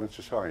journalism's role in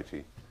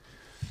society.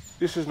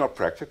 This is not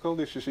practical,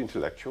 this is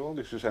intellectual,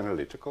 this is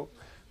analytical,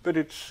 but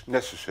it's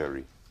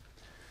necessary.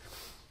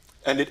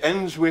 And it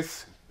ends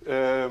with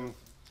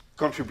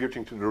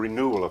contributing to the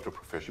renewal of the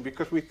profession,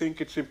 because we think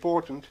it's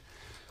important.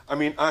 I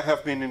mean, I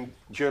have been in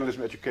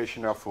journalism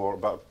education now for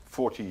about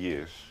 40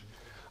 years.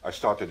 I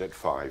started at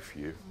 5,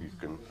 you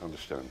can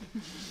understand.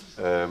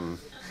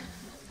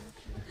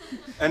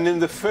 And in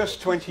the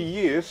first 20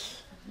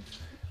 years,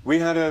 we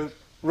had a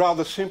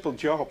rather simple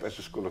job as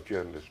a school of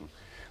journalism.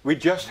 We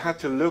just had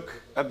to look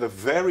at the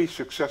very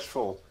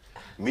successful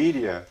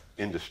media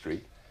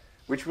industry,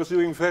 which was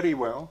doing very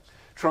well,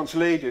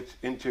 translate it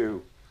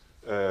into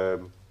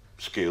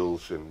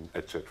skills and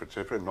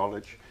etc.,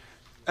 knowledge,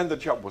 and the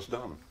job was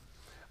done.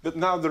 But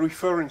now the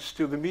reference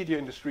to the media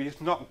industry is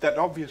not that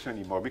obvious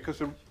anymore, because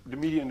the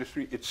media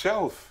industry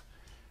itself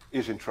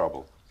is in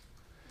trouble.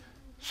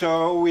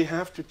 So we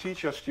have to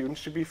teach our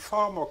students to be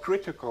far more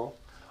critical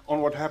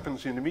on what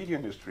happens in the media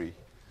industry.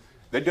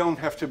 They don't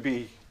have to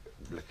be,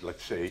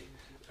 let's say,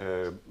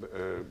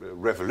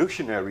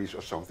 revolutionaries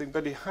or something,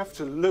 but they have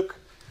to look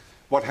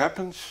what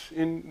happens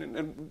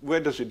and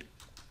where does it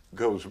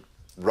go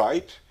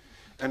right,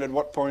 and at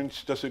what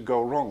points does it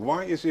go wrong.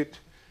 Why is it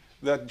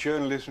that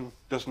journalism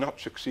does not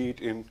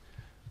succeed in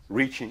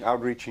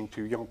outreaching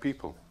to young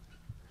people?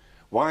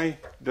 Why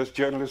does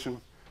journalism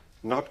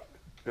not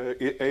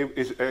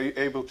is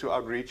able to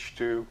outreach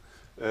to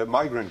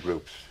migrant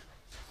groups?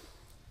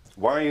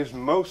 Why is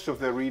most of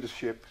their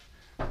readership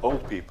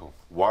old people,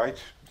 white,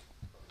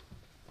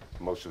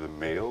 most of them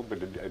male,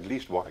 but at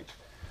least white,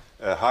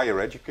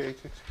 higher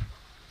educated,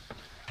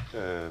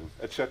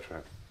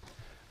 etc.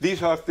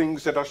 These are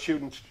things that our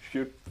students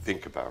should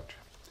think about.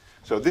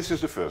 So this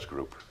is the first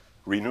group,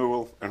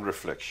 renewal and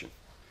reflection.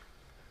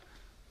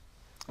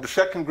 The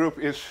second group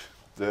is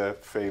the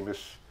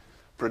famous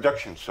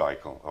production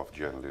cycle of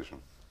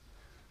journalism.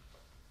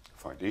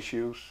 Find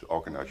issues,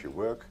 organize your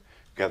work,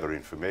 gather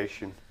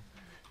information,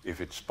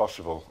 if it's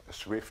possible, as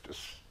swift as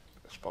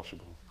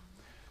possible.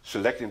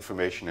 Select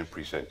information and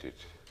present it.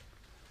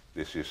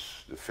 This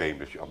is the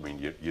famous, I mean,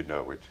 you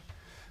know it.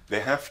 They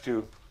have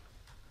to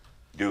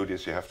do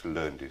this, they have to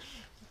learn this.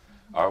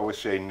 I always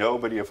say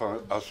nobody of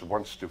us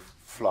wants to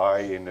fly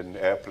in an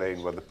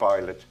airplane where the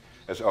pilot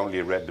has only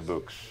read the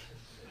books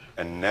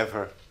and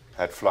never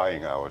had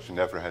flying hours,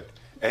 never had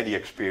any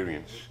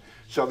experience.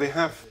 So they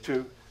have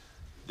to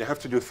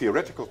do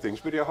theoretical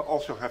things, but they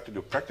also have to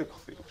do practical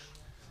things.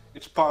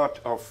 It's part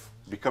of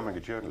becoming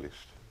a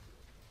journalist.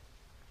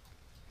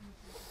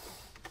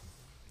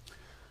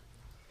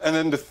 And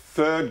then the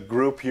third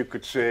group, you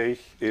could say,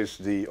 is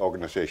the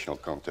organizational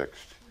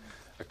context.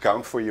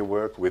 account for your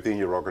work within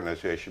your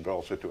organization, but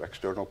also to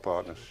external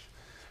partners,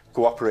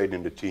 cooperate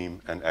in the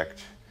team, and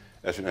act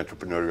as an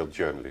entrepreneurial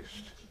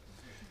journalist.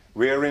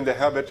 We are in the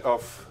habit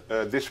of,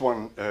 this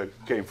one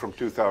came from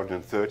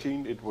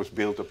 2013, it was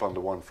built upon the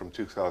one from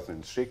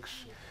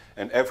 2006,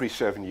 and every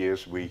 7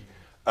 years we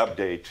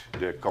update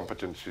the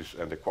competencies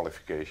and the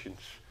qualifications.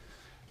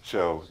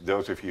 So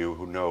those of you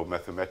who know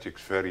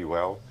mathematics very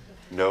well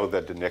know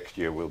that the next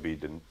year will be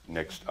the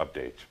next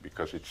update,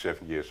 because it's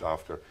 7 years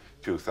after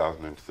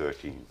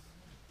 2013.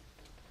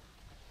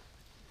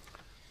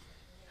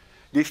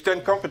 These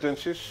 10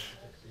 competencies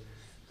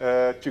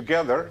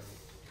together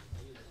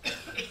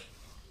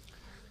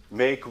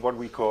make what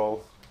we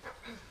call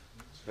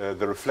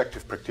the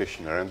reflective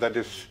practitioner, and that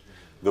is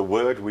the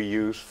word we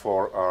use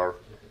for our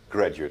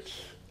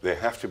graduates. They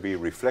have to be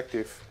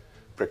reflective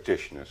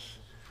practitioners.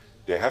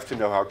 They have to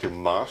know how to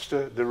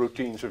master the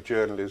routines of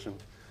journalism,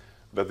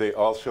 but they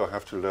also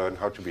have to learn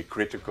how to be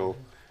critical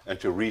and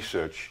to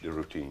research the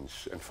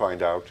routines and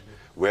find out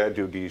where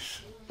do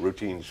these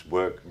routines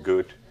work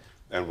good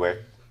and where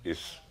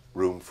is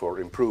room for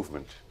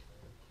improvement.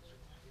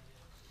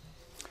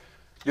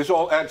 This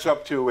all adds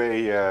up to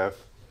a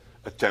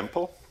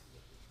temple,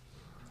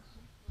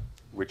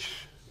 which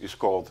is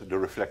called the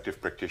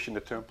Reflective Practitioner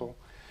Temple.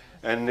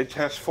 And it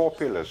has 4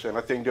 pillars, and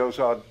I think those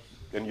are,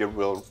 and you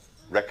will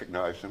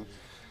recognize them,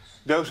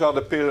 those are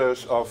the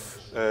pillars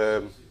of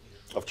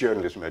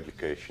journalism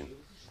education.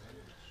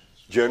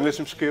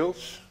 Journalism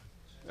skills,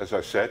 as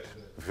I said,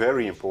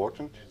 very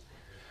important.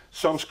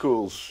 Some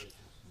schools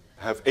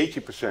have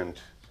 80%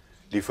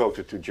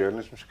 devoted to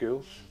journalism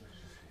skills.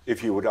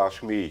 If you would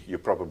ask me, you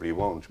probably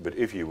won't, but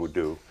if you would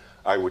do,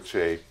 I would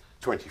say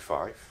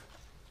 25.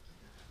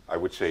 I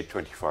would say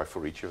 25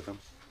 for each of them.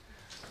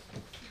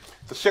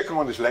 The second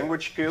one is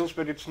language skills,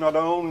 but it's not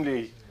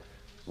only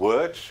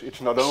words,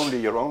 it's not only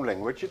your own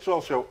language, it's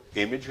also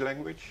image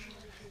language,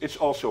 it's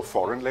also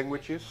foreign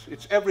languages,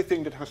 it's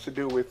everything that has to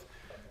do with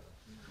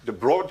the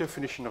broad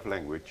definition of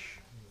language.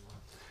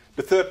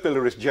 The third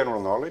pillar is general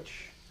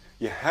knowledge.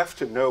 You have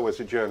to know as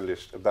a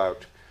journalist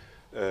about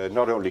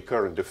not only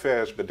current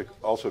affairs, but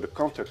also the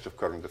context of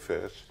current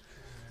affairs,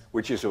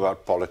 which is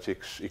about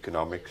politics,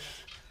 economics,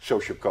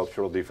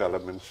 socio-cultural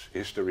developments,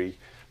 history.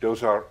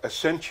 Those are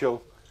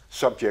essential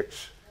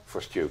subjects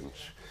for students.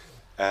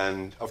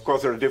 And of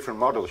course there are different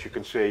models. You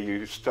can say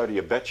you study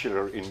a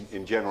bachelor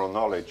in general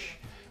knowledge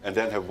and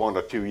then have 1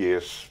 or 2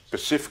 years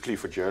specifically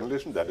for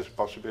journalism. That is a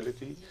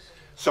possibility.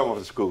 Some of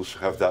the schools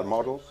have that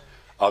model.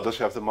 Others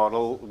have the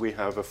model, we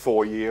have a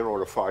 4-year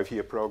or a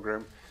 5-year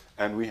program,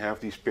 and we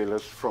have these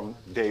pillars from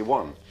day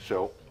one.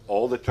 So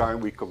all the time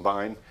we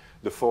combine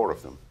the 4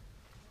 of them.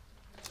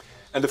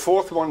 And the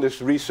fourth one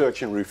is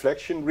research and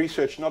reflection.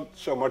 Research not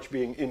so much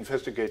being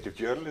investigative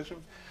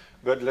journalism,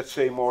 but let's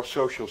say more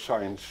social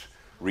science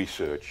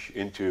research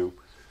into,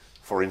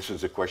 for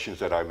instance, the questions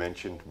that I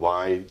mentioned.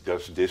 Why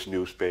does this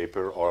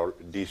newspaper or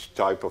this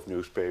type of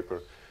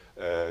newspaper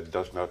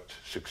does not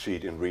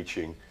succeed in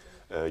reaching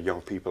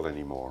young people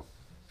anymore?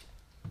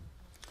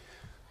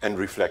 And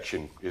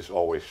reflection is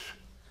always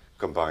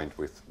combined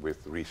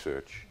with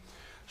research.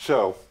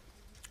 So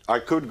I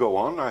could go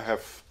on. I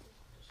have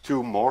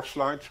 2 more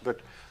slides,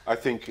 but I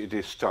think it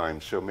is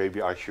time, so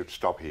maybe I should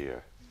stop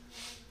here.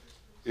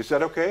 Is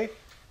that okay?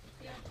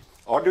 Yeah.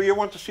 Or do you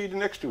want to see the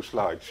next 2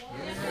 slides?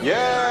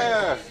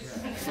 Yeah!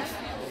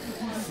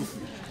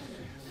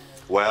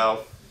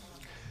 Well,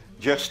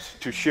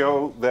 just to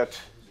show that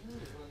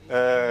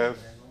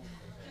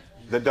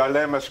the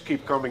dilemmas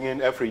keep coming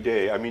in every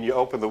day. I mean, you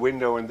open the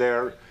window and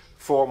there are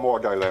 4 more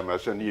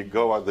dilemmas, and you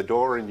go out the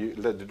door and you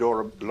let the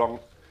door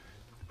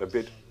a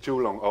bit too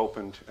long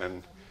opened,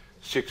 and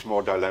 6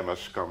 more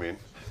dilemmas come in.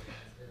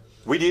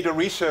 We did a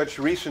research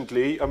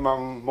recently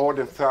among more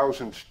than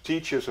 1,000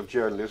 teachers of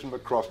journalism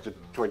across the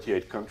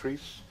 28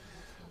 countries,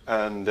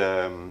 and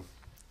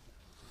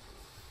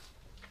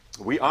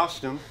we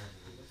asked them,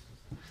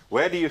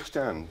 where do you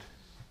stand?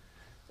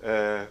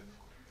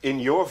 In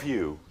your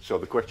view, so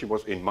the question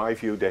was, in my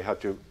view, they had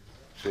to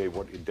say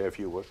what their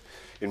view was.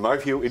 In my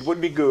view, it would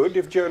be good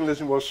if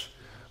journalism was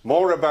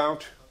more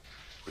about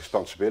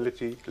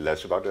responsibility,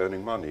 less about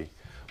earning money,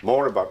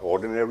 more about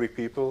ordinary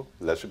people,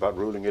 less about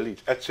ruling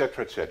elites,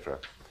 etc., etc.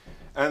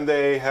 And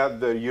they had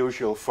the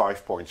usual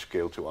 5-point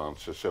scale to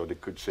answer, so they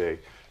could say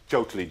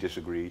totally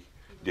disagree,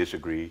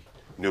 disagree,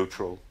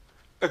 neutral,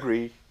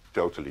 agree,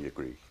 totally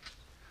agree.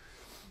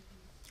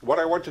 What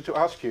I wanted to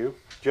ask you,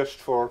 just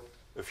for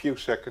a few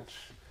seconds,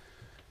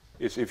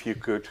 is if you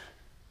could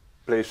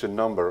place a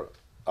number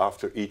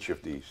after each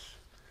of these.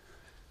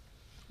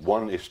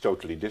 1 is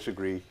totally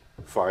disagree,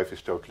 5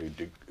 is totally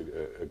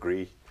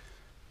agree.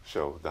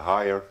 So the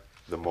higher,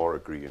 the more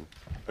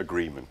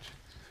agreement.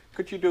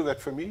 Could you do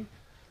that for me?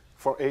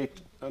 For A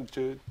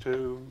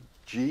to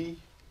G?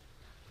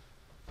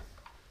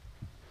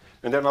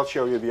 And then I'll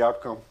show you the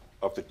outcome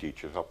of the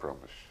teachers, I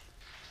promise.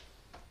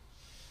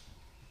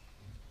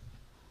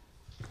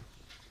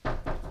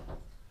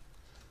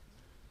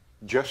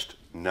 Just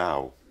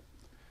now,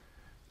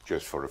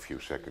 just for a few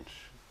seconds.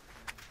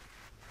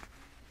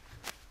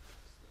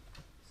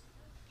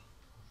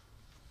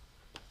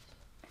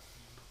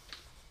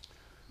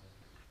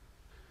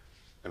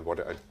 And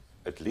what I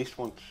at least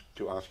want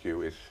to ask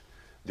you is,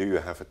 do you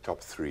have a top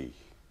 3?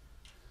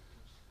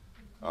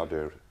 Are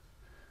there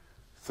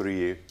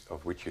 3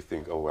 of which you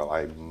think, oh well,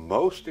 I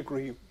most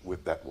agree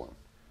with that one,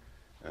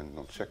 and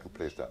on second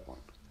place that one?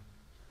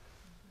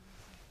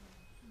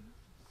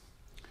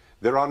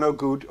 There are no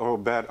good or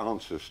bad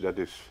answers. That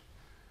is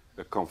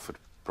a comfort,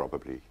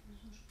 probably.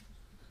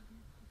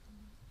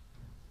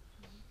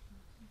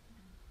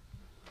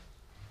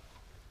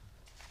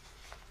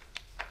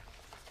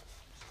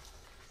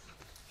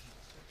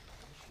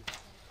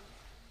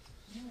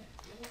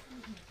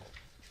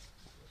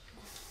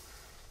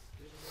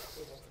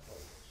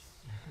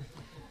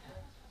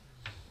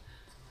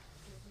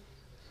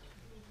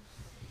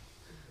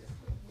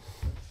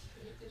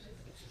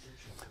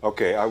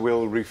 Okay, I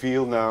will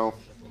reveal now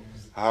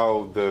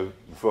how the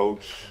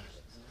votes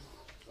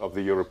of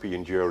the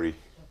European jury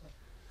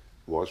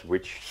was,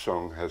 which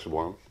song has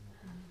won.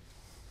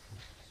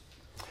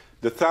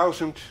 The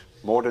 1,000,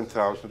 more than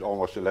 1,000,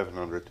 almost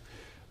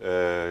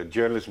 1,100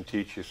 journalism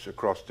teachers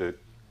across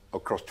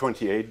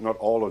 28, not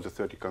all of the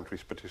 30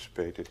 countries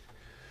participated,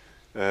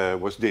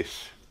 was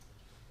this.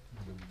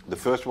 The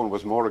first one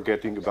was more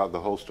getting about the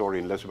whole story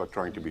and less about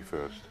trying to be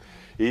first.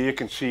 Here you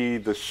can see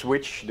the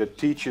switch that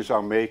teachers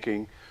are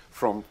making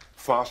from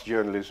fast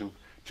journalism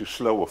to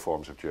slower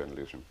forms of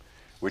journalism,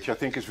 which I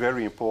think is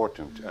very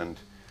important. And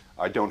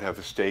I don't have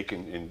a stake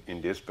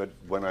in this, but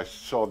when I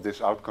saw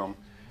this outcome,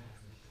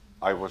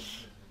 I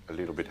was a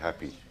little bit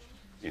happy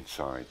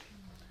inside.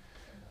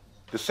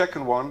 The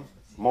second one,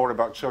 more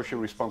about social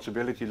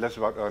responsibility, less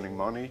about earning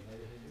money,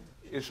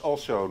 is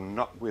also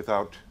not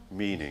without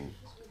meaning.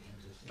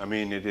 I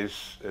mean, it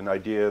is an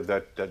idea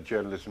that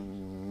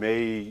journalism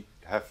may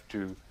have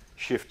to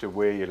shift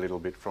away a little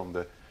bit from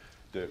the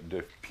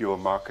pure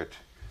market.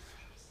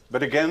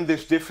 But again,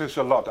 this differs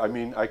a lot. I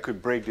mean, I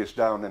could break this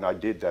down, and I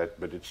did that,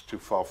 but it's too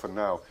far for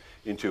now,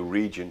 into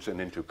regions and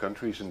into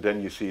countries, and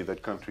then you see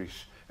that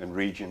countries and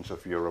regions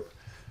of Europe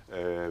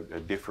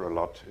differ a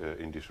lot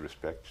in these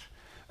respects.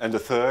 And the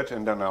third,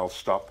 and then I'll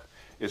stop,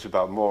 is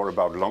more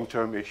about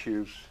long-term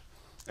issues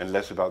and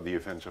less about the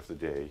events of the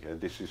day. And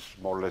this is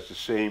more or less the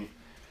same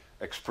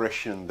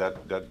expression that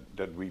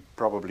we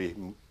probably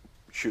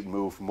should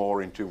move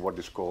more into what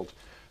is called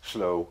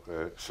slow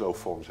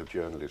forms of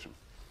journalism.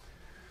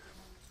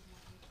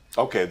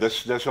 Okay,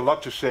 there's a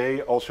lot to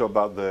say also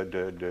about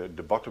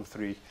the bottom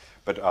 3,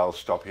 but I'll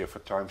stop here for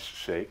time's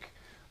sake.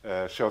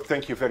 So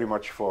thank you very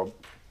much for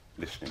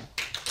listening.